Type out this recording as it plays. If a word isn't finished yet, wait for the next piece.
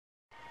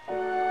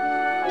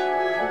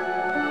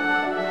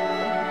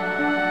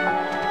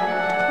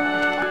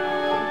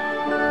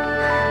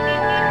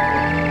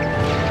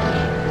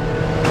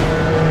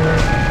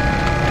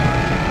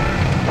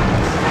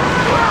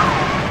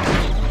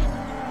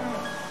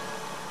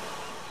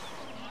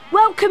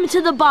Welcome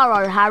to the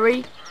burrow,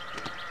 Harry.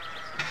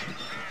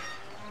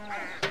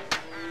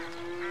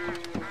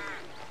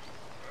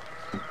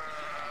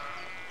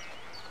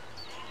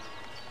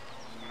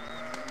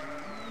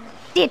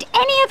 Did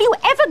any of you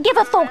ever give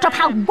a thought of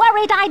how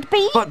worried I'd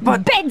be?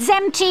 But... Bed's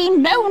empty,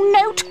 no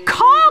note,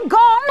 car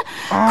gone.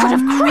 Could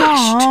have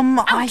crashed. Mum,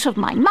 Out of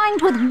my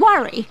mind with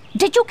worry.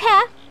 Did you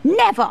care?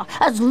 Never,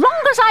 as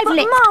long as I've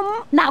lived.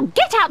 Mum... Now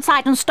get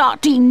outside and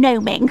start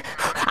denoming.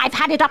 I've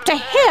had it up to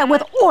here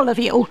with all of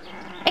you.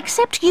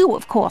 Except you,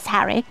 of course,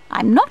 Harry.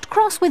 I'm not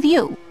cross with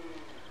you.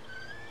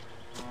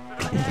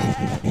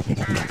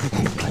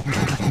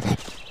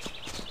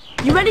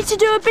 You ready to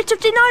do a bit of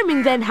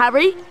denoming then,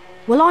 Harry?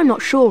 Well, I'm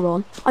not sure,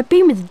 Ron. I've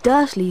been with the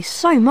Dursleys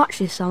so much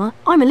this summer,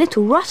 I'm a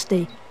little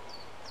rusty.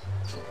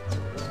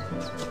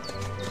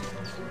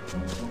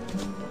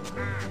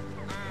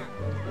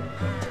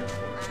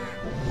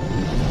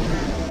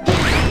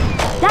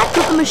 Dad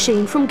got the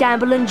machine from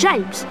Gamble and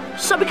James,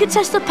 so we could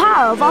test the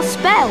power of our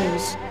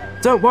spells.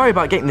 Don't worry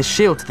about getting the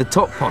shield to the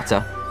top,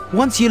 Potter.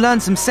 Once you learn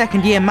some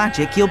second-year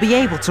magic, you'll be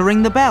able to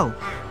ring the bell.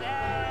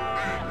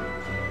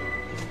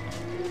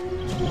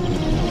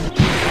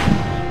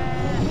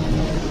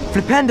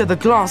 Flipendo the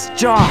glass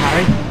jar,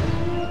 Harry.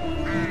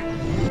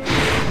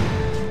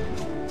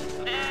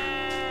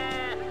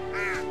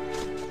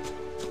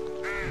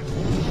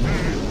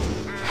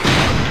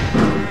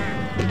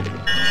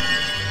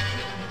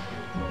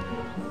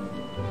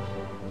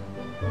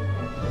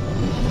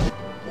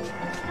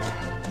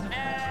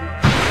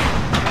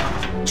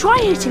 Try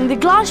hitting the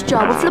glass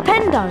jar with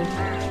Flipendo.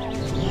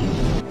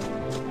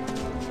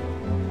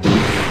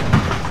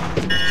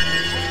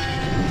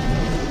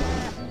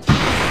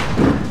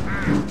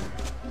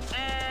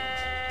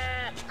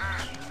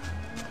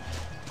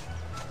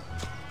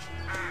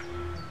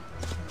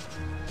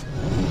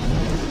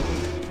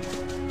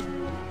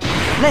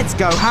 Let's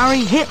go,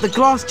 Harry. Hit the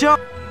glass jar.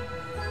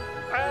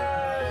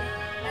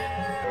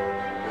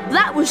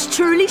 That was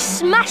truly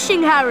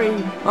smashing, Harry.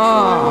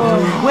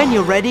 Oh. When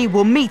you're ready,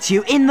 we'll meet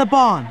you in the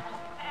barn.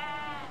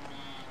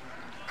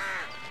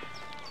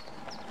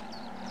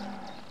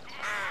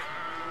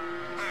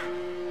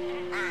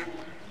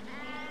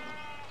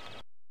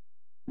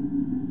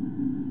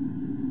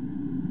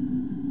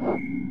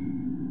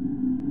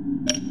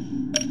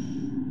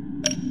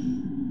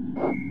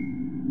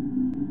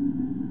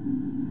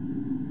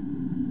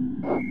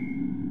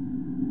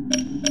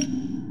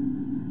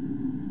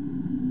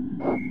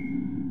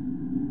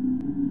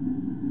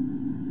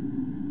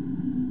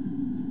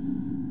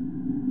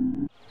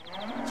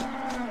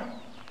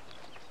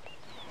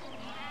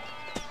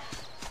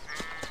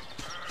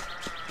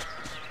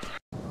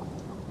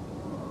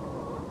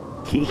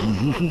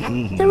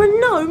 There are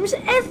gnomes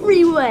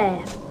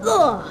everywhere.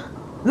 Ugh.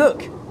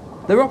 Look,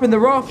 they're up in the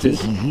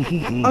rafters.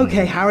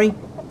 Okay, Harry.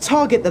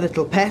 Target the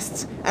little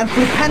pests and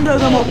flipendo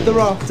them off the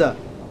rafter.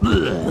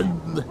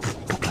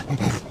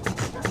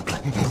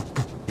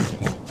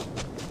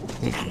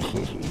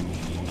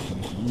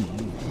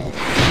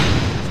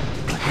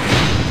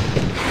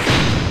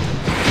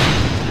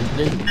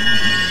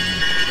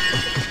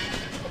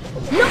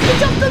 Knock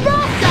it off the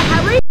rafter,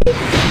 Harry!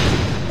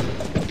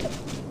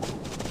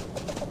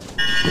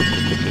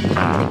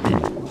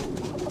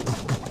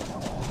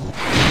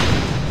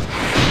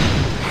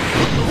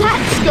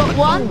 That's got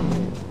one!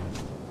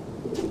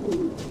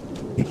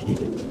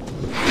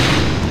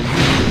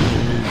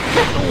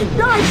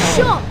 Nice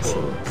shot!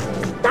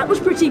 That was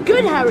pretty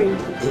good, Harry.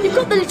 You've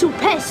got the little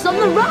pests on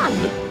the run.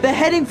 They're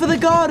heading for the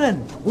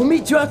garden. We'll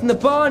meet you out in the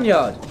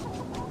barnyard.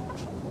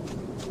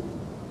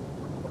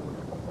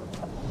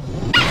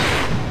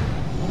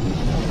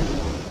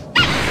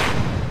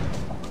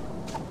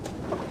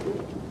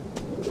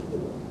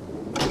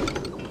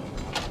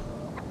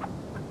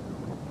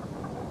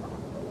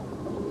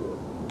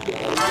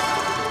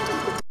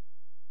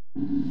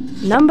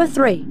 Number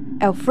 3,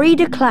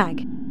 Elfrida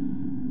Clegg.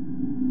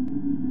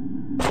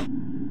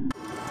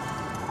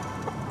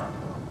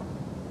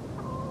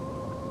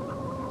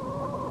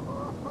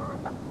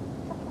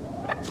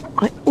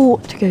 I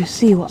ought to go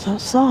see what's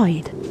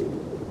outside.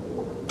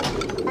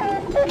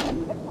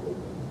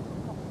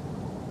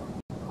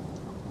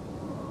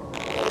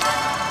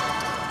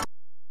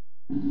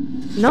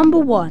 Number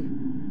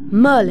 1,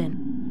 Merlin.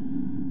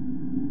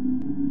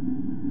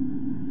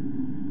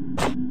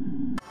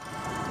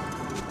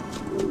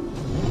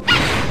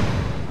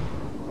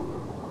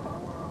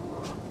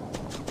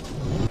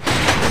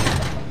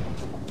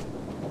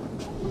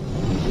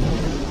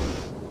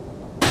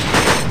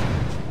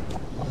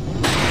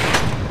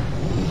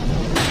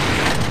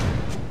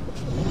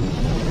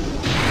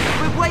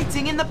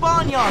 In the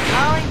barnyard,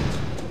 Harry.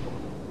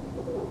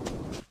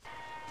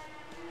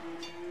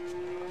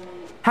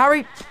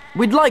 Harry,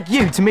 we'd like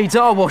you to meet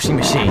our washing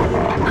machine.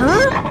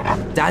 Huh?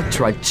 Dad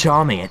tried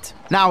charming it.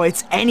 Now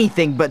it's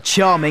anything but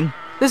charming.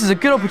 This is a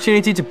good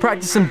opportunity to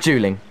practice some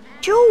dueling.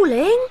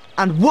 Dueling?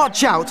 And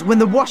watch out when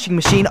the washing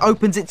machine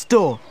opens its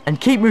door. And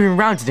keep moving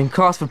around it and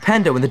cast for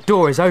Pendo when the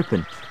door is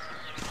open.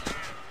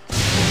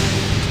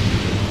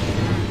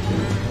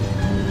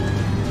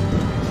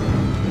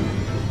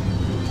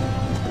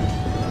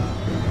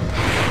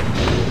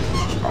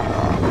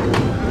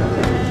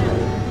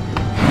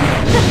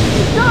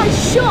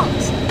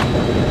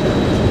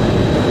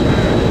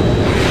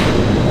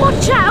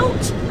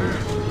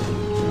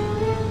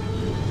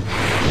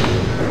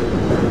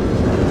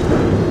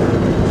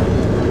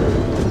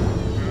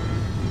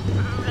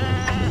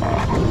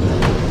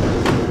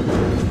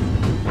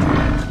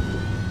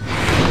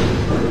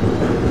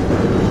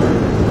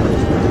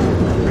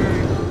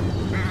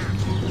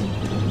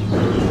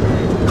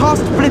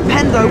 past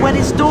Flipendo when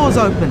its doors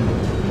open.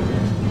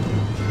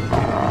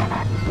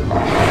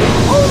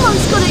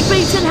 Almost got it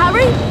beaten,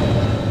 Harry.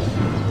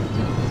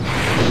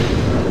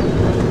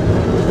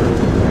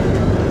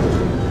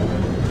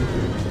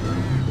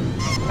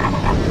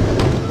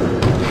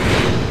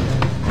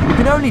 You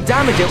can only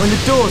damage it when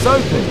the door's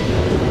open.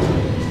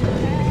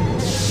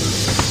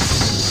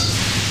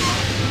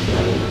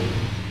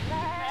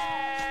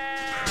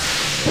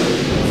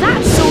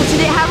 That sorted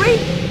it, Harry.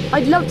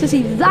 I'd love to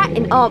see that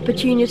in Aunt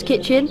Petunia's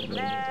kitchen.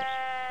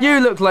 You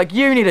look like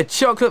you need a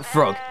chocolate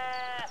frog.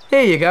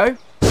 Here you go.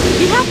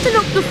 You'd have to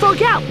knock the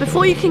frog out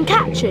before you can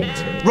catch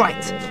it.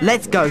 Right,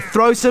 let's go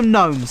throw some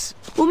gnomes.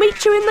 We'll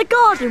meet you in the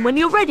garden when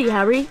you're ready,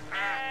 Harry.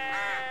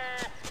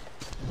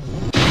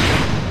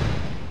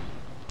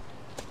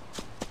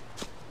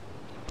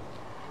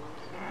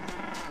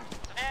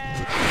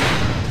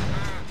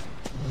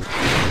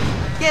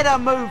 Get a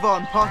move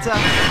on, Potter.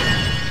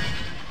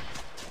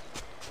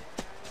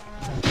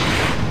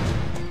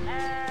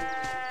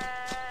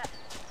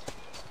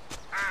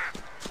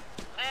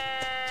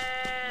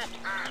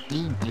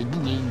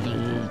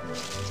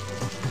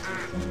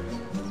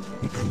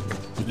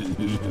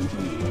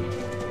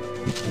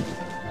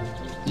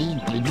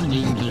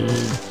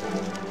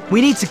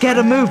 We need to get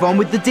a move on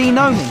with the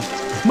de-gnoming.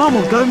 Mum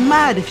will go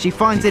mad if she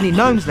finds any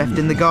gnomes left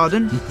in the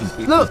garden.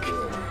 Look,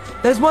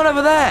 there's one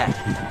over there.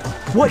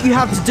 What you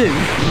have to do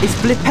is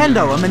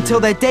flipendo them until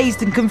they're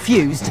dazed and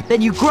confused,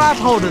 then you grab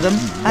hold of them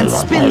and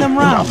spin them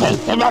round.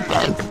 And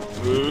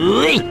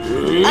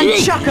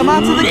chuck them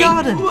out of the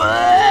garden.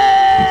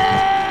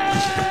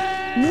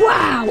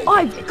 Wow,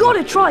 I've got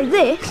to try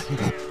this.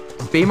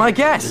 Be my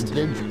guest.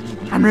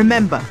 And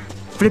remember,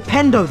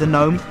 flipendo the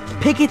gnome,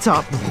 pick it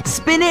up,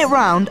 spin it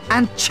round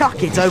and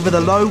chuck it over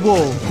the low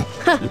wall.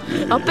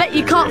 I bet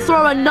you can't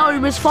throw a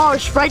gnome as far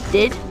as Fred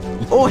did.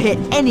 Or hit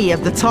any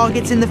of the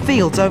targets in the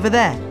fields over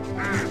there.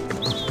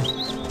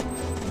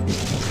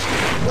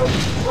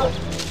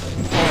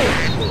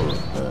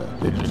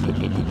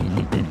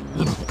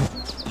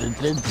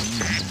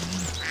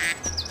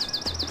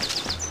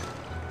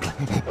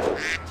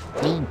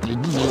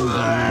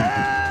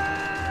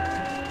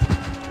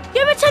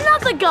 Give it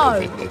another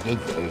go.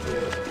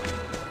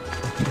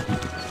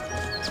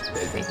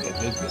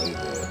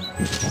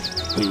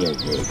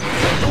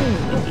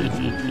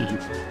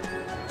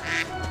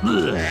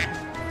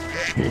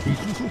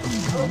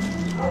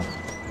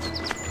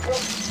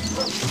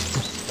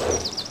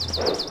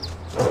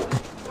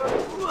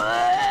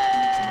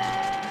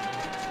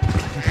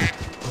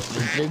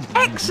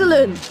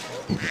 Excellent.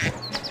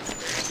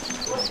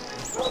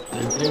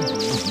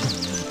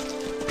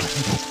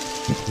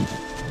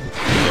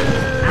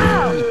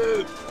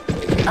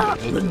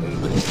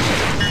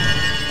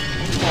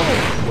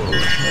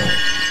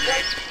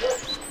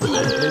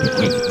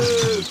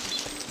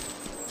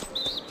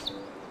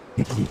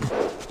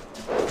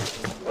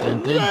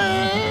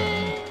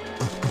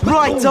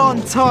 Right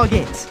on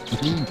target.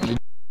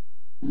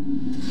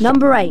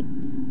 Number 8,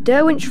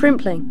 Derwent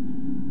Shrimpling.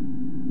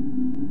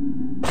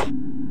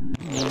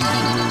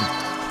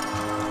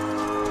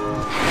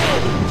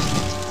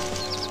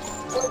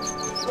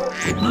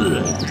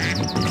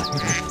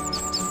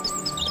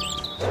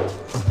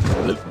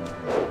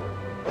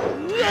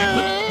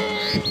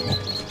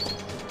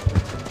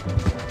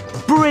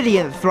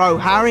 Brilliant throw,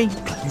 Harry.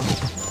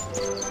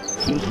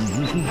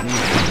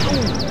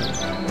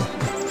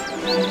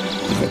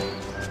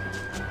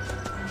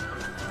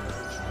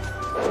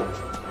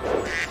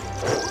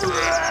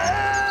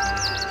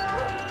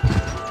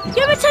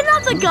 Give it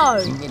another go.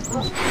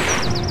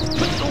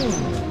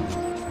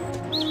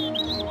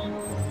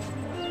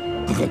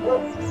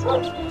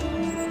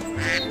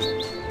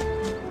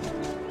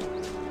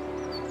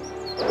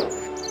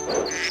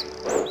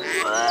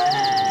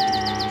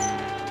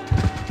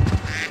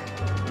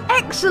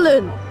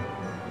 Excellent.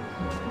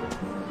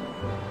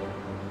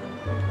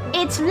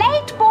 It's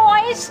late,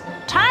 boys.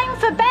 Time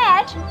for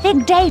bed.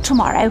 Big day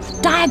tomorrow.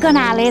 Diagon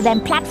Alley,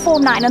 then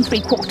platform 9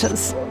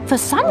 3/4. For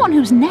someone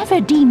who's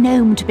never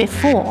de-gnomed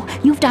before,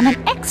 you've done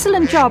an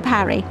excellent job,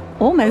 Harry.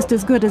 Almost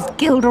as good as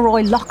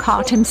Gilderoy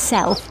Lockhart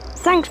himself.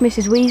 Thanks,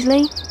 Mrs.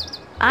 Weasley.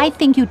 I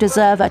think you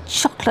deserve a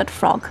chocolate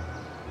frog.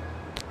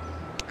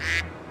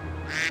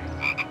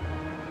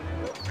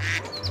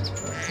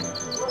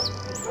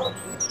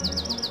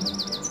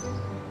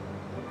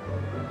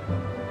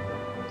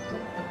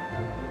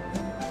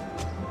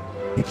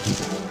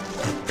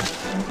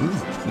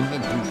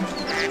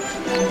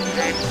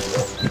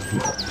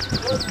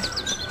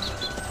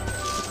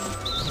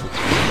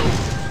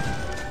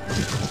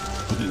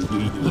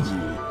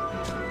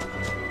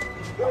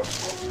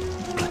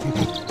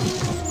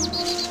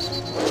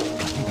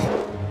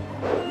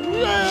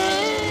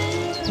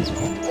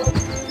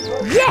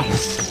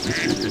 Yes!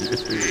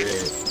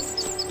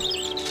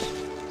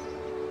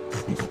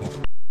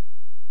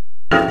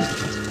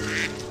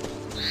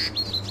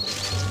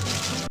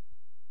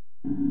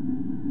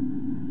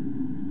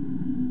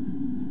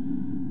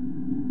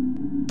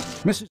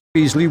 Mrs.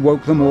 Weasley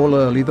woke them all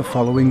early the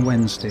following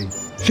Wednesday.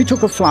 She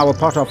took a flower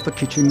pot off the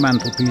kitchen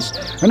mantelpiece,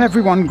 and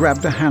everyone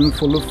grabbed a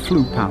handful of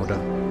flue powder.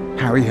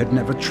 Harry had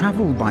never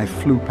travelled by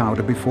flue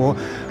powder before,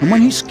 and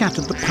when he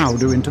scattered the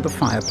powder into the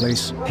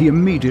fireplace, he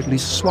immediately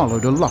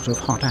swallowed a lot of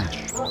hot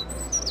ash.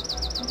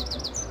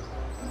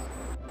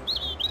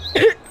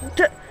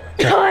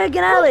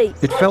 Diagon Alley!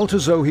 It felt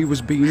as though he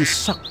was being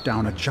sucked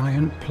down a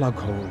giant plug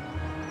hole.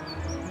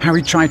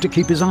 Harry tried to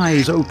keep his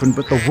eyes open,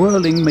 but the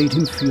whirling made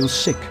him feel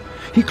sick.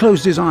 He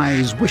closed his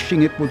eyes,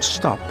 wishing it would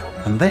stop,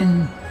 and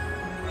then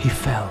he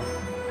fell.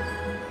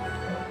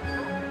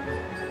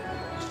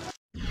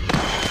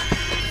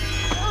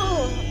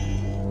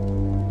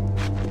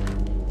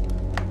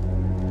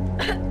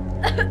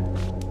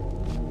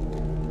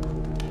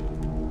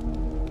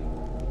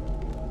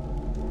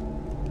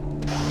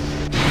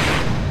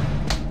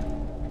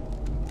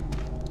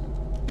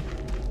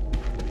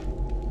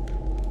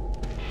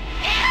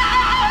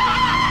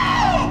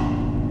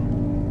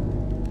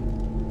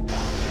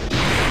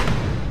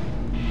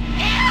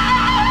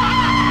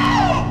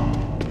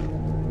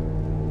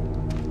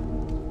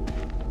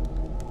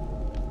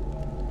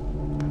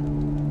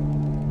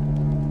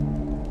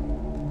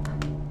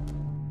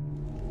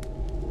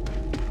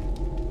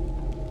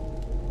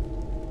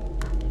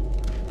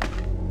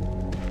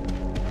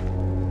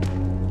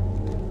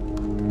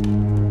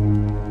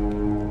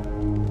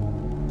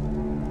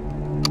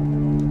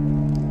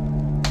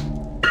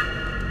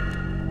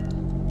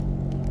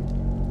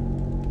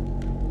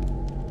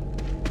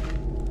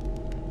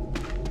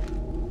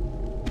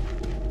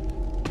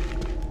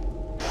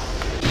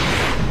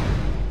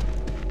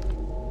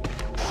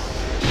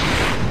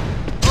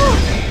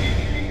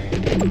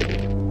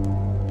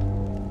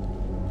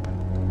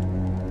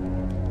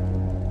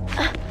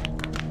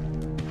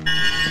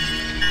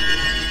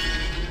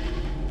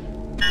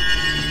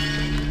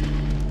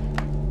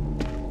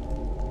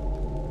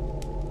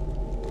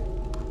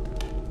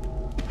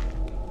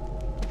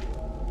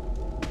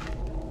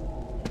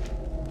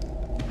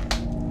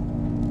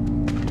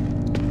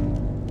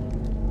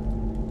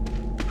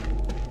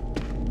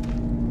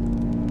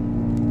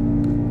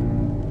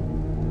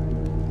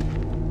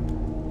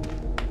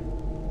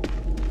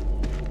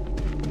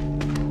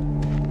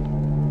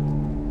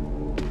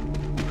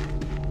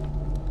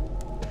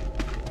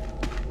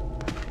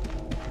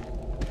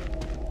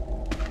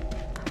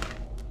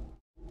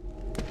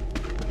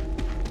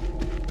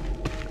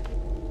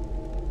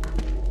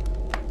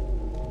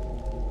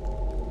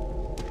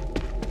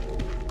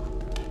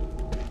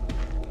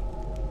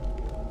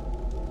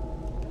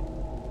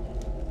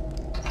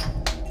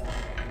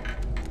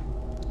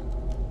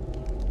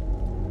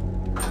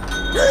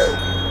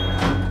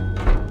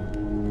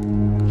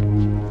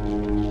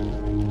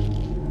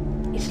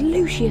 It's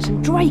Lucius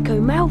and Draco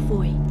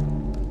Malfoy.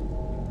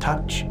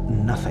 Touch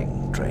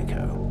nothing,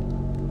 Draco.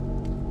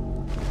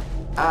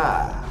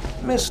 Ah,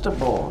 Mr.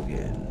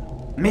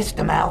 Borgin.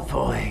 Mr.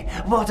 Malfoy,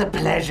 what a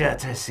pleasure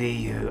to see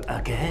you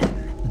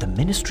again. The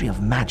Ministry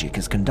of Magic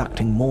is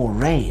conducting more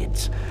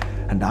raids,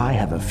 and I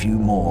have a few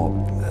more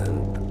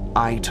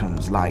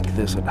items like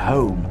this at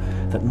home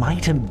that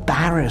might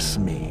embarrass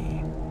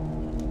me.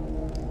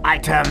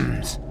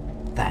 Items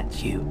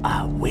that you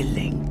are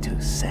willing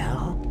to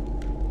sell?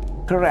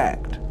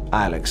 Correct.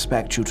 I'll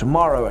expect you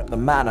tomorrow at the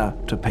manor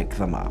to pick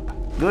them up.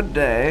 Good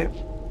day.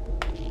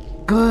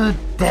 Good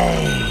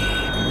day,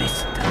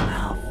 Mr.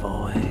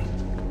 Malfoy.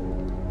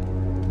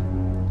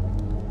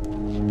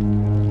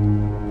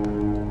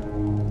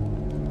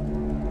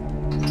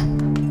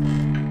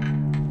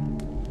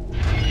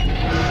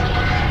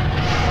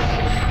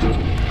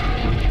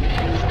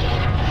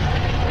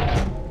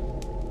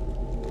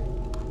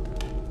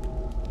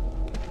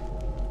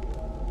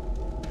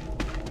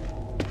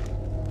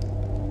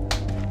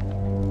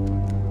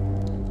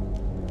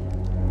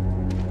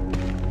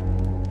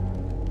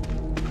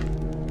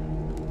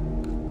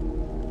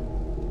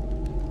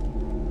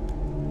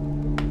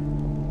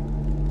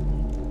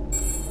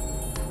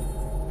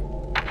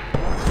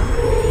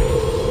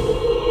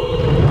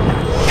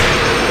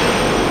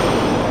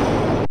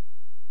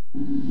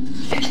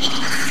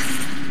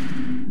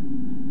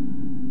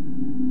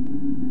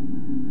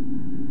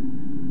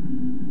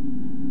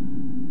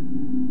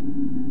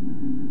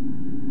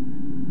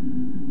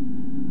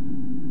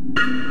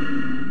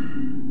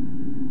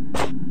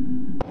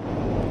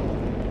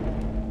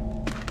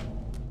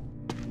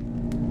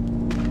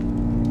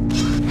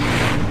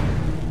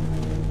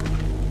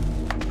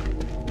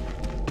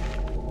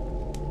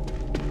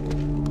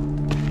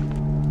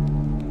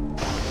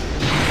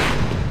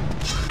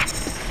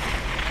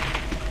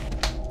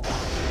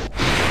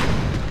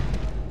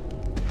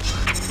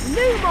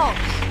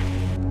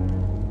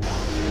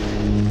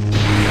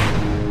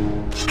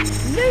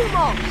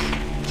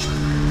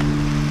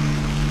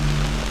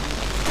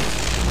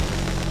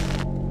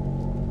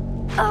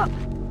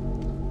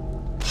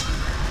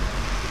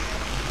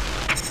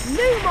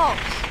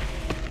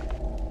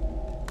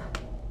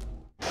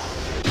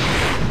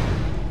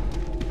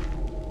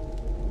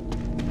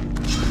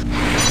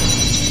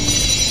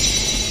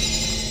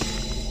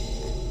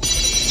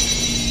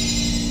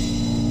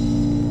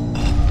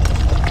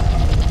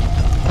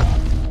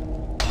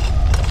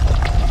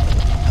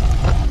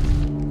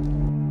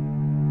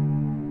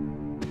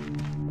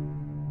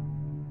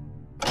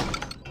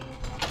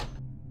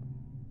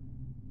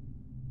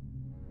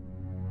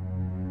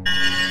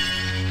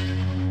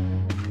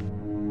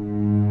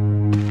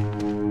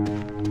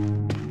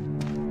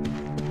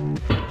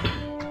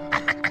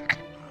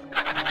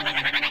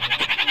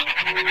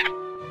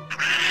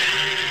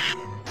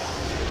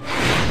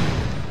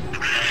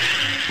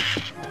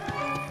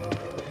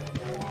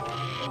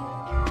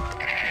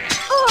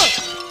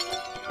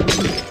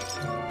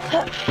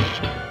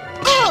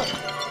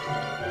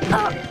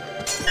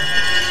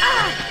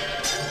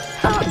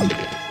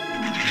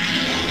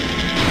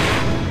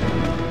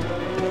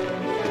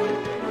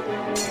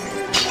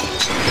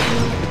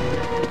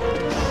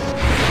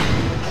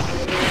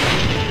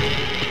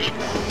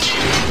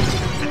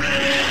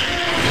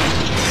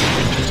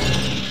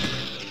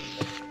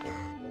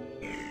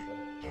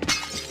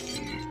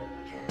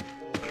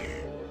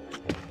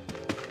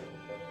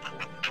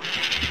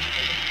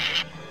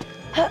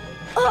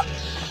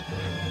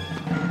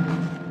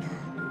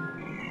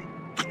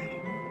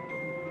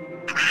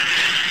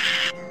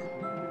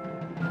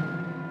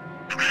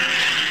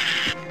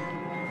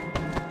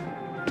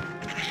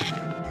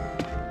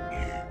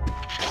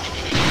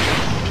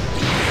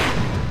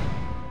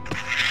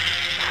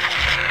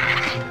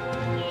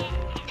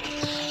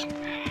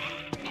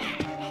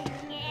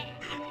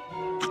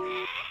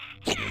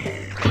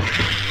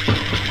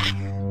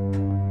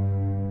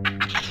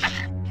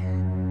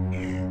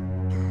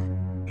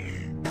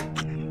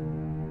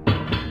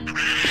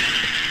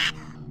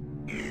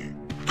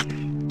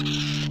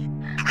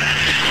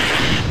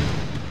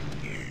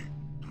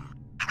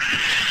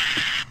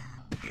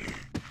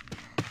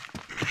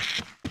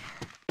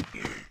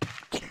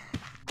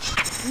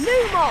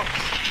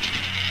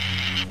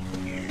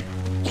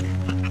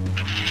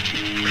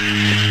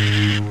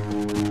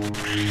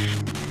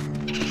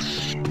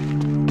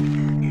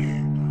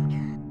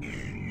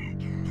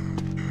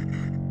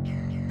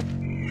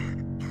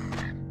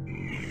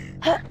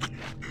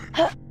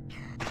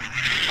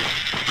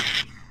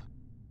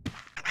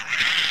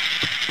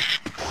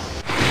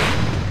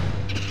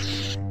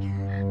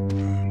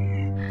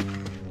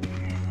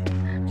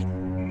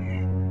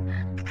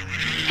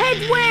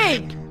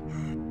 Hedwig!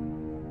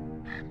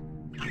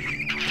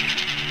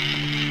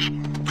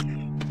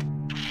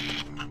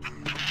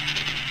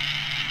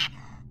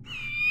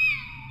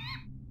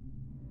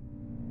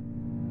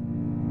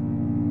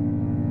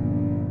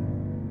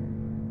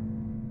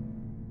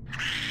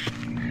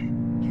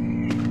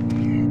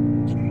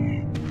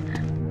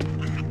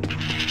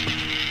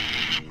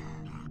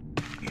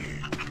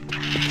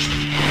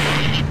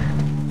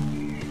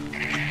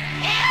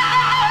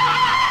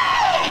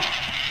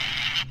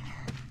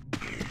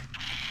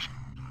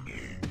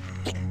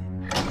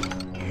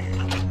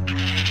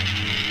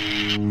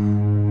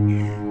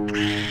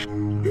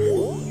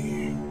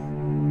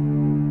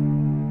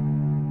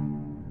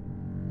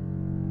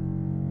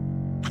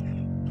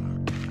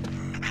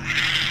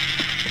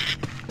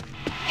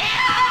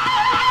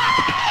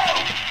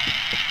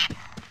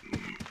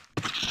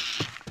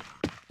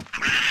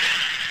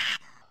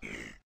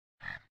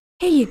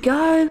 Here you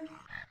go.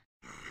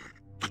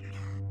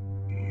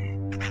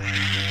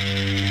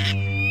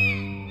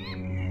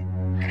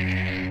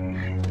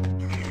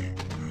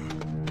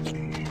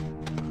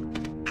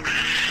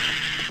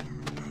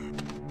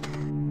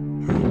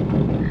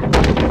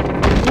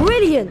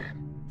 Brilliant!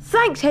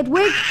 Thanks,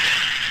 Hedwig.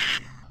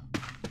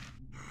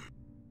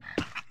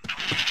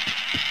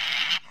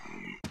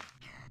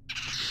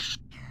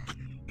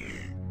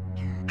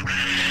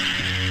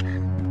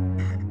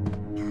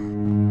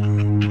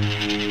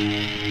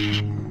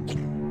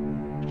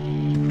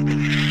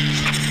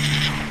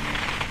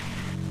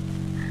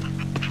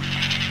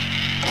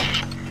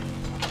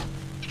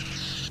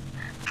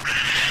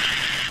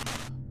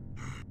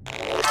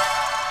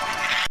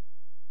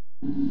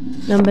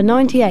 Number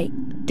 98,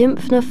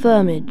 Dymphna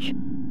Firmage.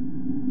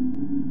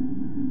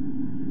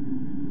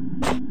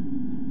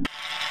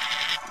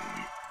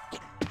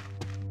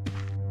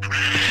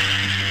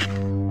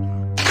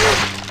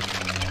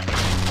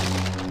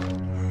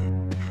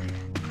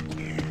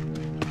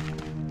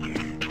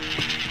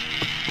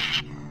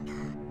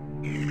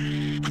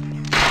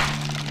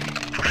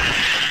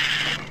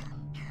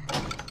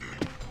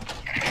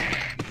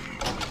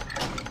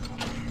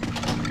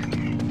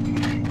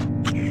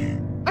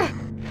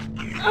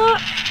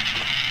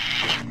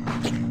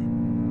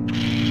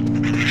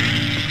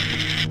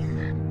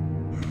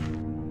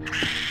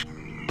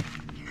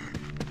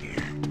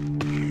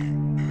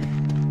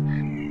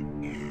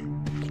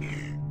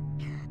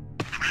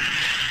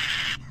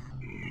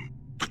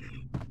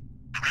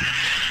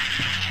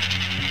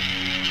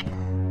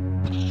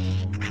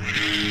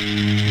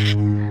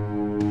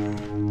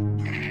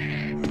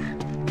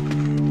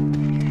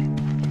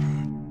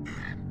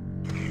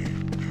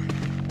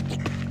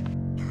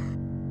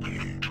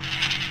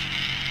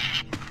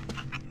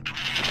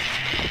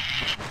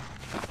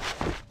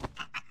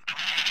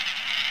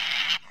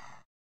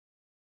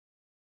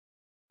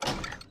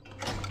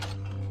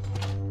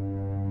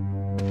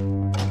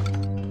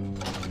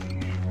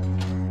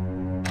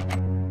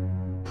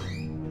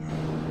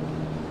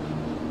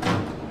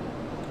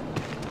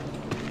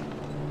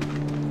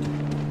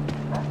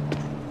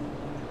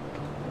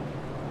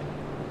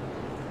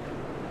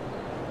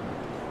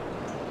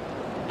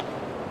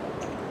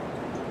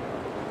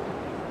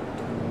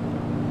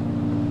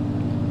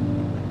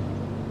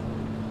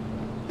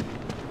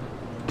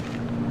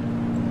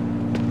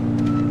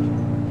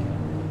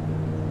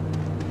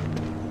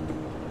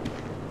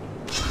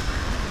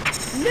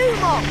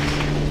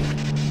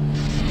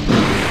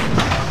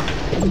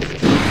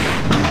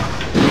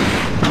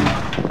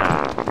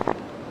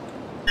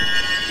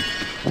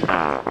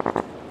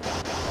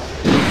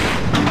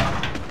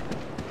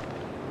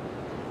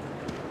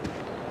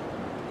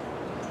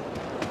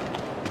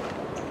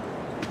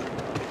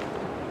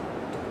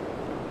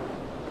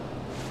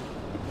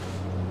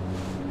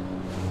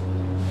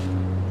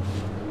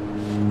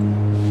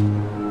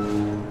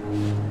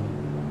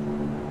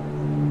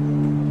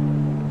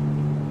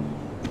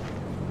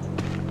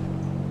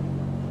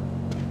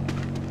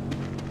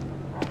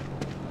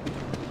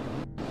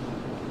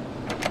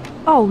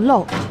 Oh,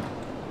 locked.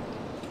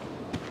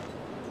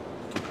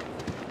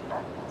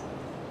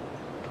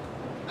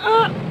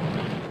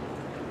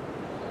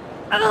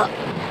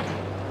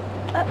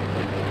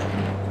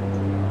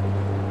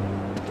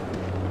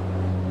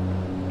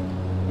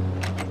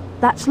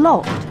 That's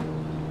locked.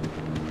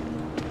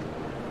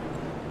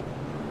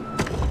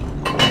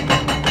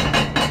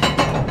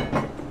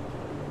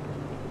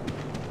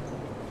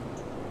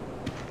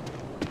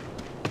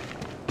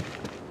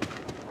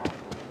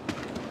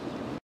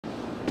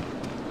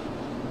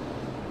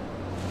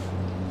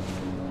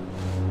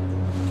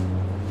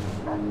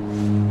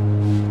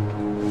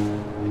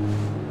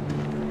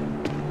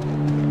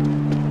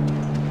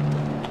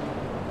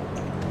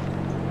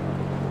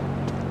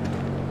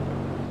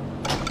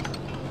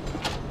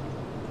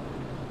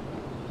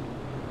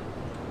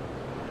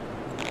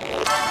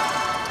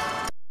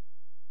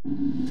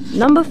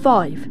 Number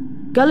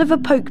 5. Gulliver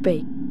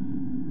Pokeby.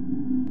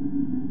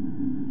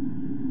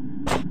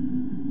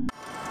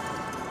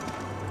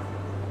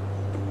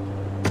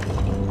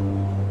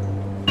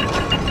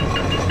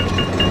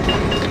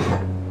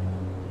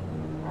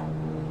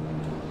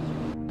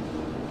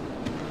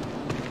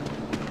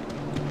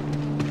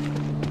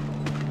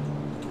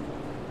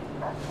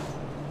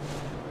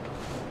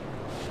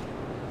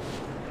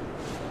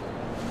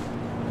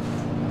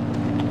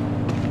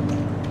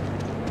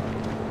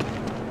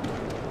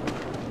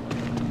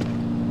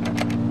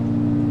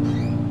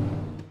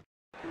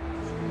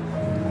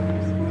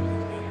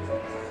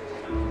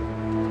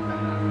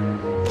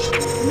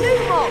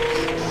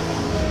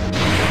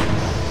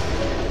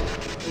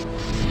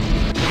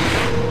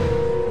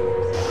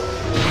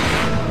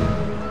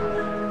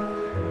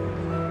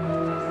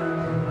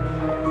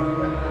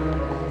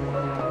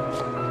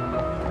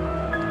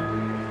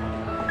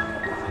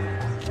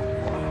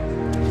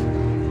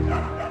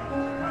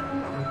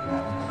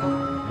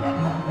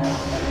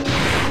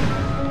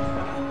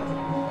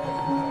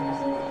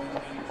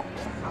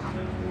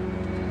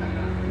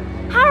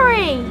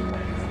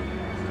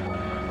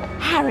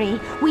 Harry,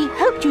 we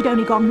hoped you'd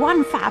only gone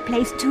one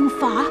fireplace too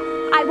far.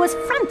 I was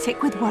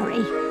frantic with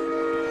worry.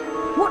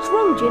 What's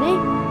wrong, Ginny?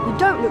 You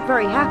don't look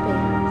very happy.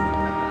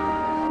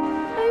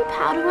 Blue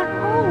powder went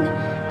wrong,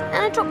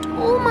 and I dropped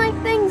all my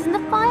things in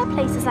the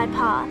fireplace as I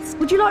passed.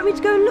 Would you like me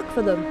to go and look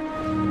for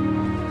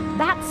them?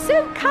 That's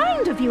so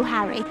kind of you,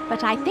 Harry,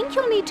 but I think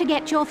you'll need to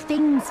get your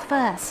things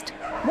first.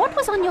 What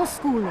was on your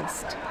school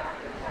list?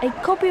 A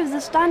copy of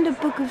the Standard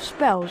Book of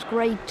Spells,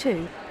 Grade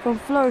 2, from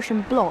Flourish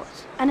and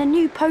Blots, and a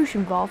new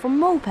potion vial from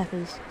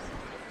Molepeppers.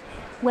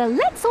 Well,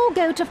 let's all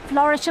go to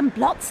Flourish and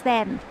Blots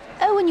then.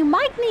 Oh, and you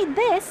might need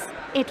this.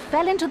 It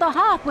fell into the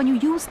hearth when you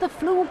used the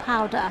flu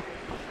powder.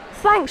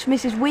 Thanks,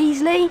 Mrs.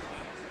 Weasley.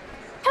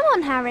 Come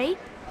on, Harry.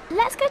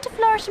 Let's go to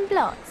Flourish and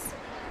Blots.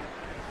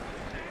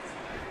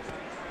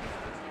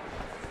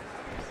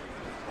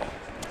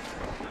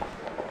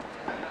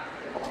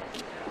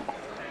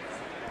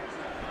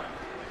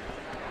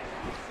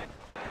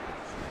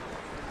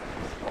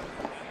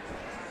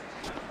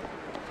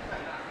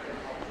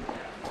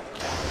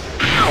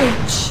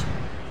 Ouch!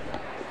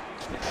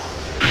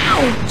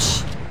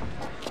 Ouch!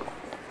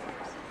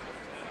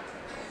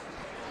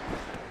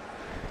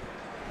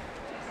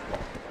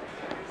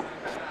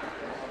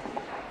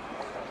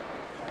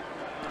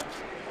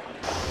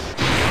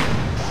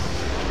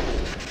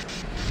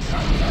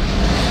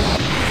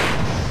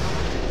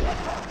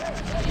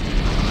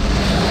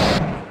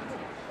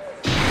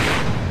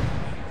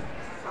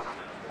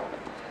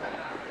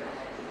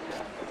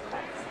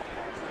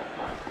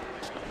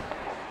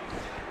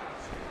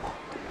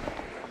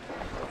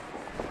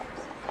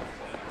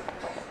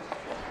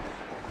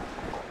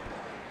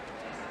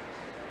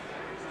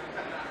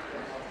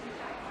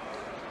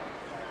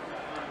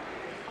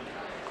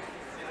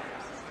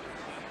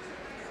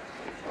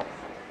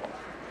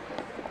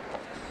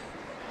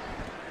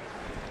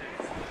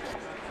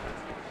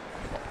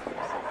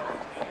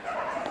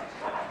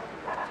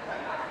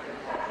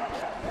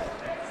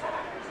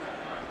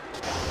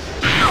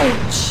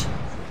 Ouch!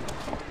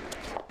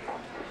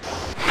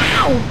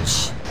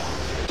 Ouch!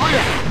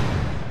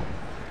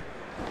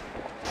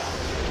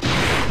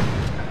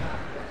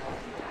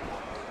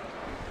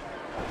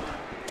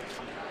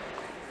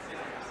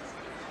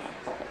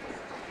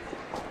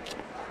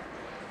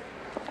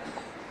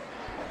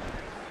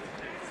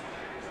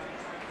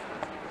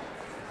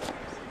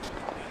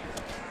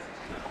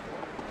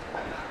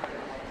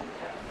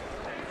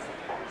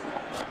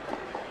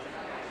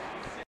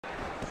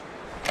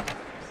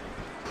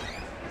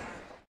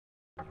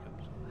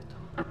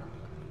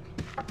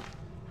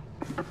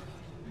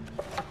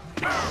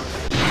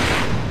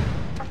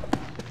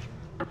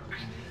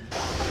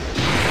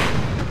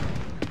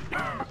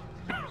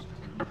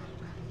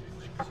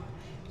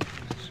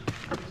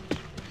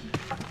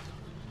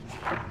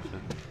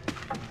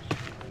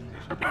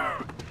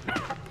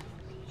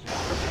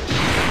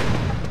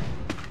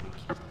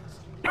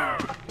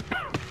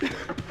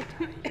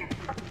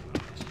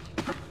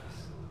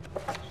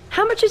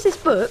 How much is this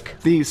book?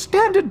 The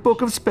Standard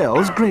Book of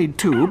Spells, Grade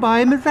 2,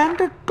 by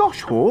Miranda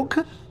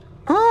Goshawk.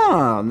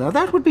 Ah, now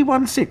that would be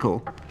one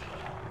sickle.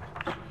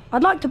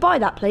 I'd like to buy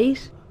that,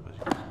 please.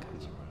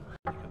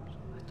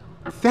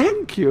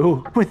 Thank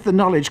you. With the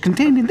knowledge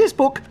contained in this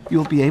book,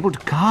 you'll be able to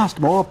cast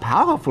more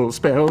powerful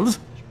spells.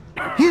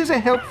 Here's a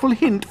helpful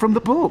hint from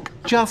the book,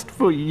 just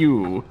for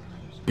you.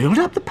 Build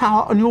up the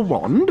power on your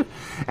wand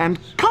and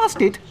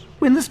cast it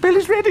when the spell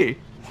is ready.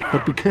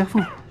 But be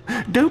careful.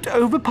 Don't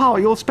overpower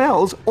your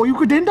spells, or you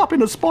could end up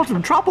in a spot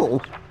of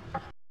trouble.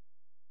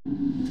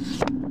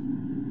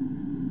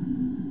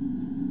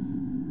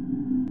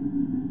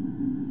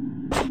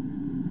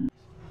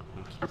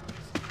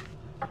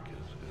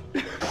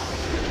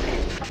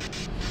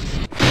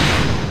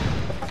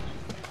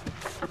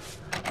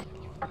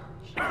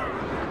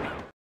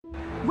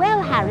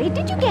 Well, Harry,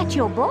 did you get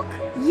your book?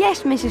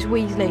 Yes, Mrs.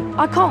 Weasley.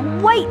 I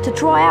can't wait to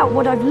try out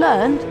what I've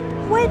learned.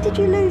 Where did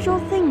you lose your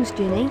things,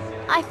 Ginny?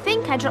 I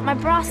think I dropped my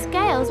brass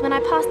scales when I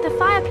passed the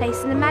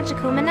fireplace in the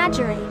magical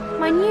menagerie.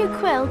 My new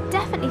quill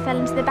definitely fell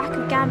into the back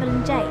of Gamble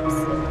and Japes.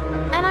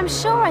 And I'm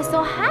sure I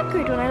saw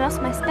Hagrid when I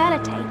lost my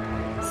speller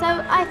tape.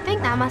 So I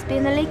think that must be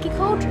in the leaky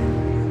cauldron.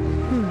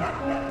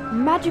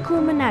 Magical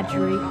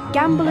menagerie,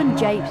 Gamble and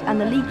Japes and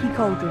the leaky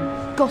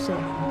cauldron. Got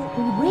it.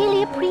 We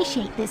really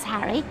appreciate this,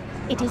 Harry.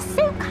 It is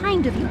so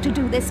kind of you to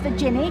do this for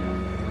Ginny.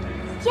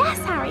 Yes,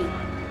 Harry.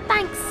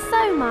 Thanks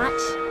so much.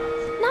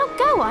 Now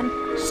go on,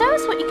 show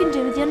us what you can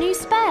do with your new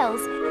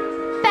spells.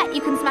 Bet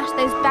you can smash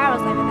those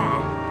barrels over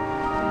there.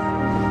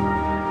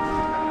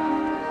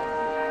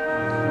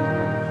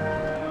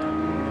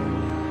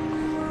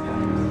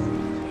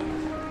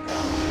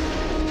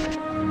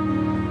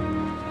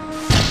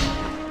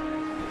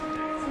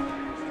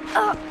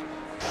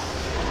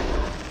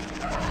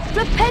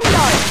 Flipendo!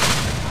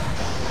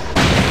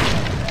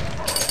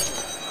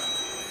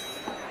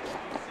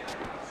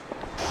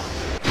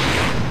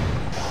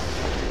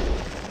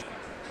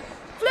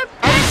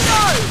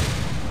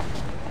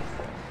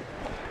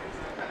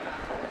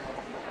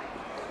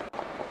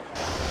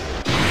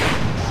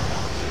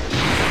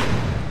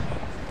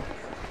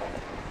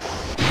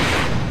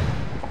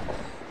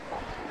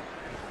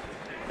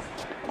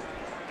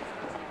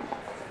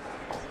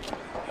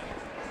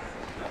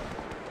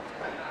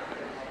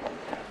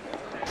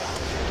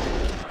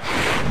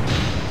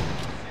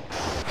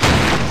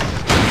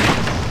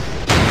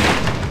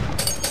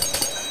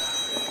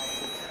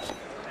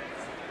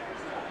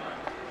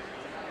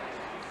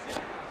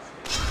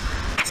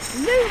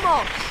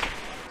 Lumos!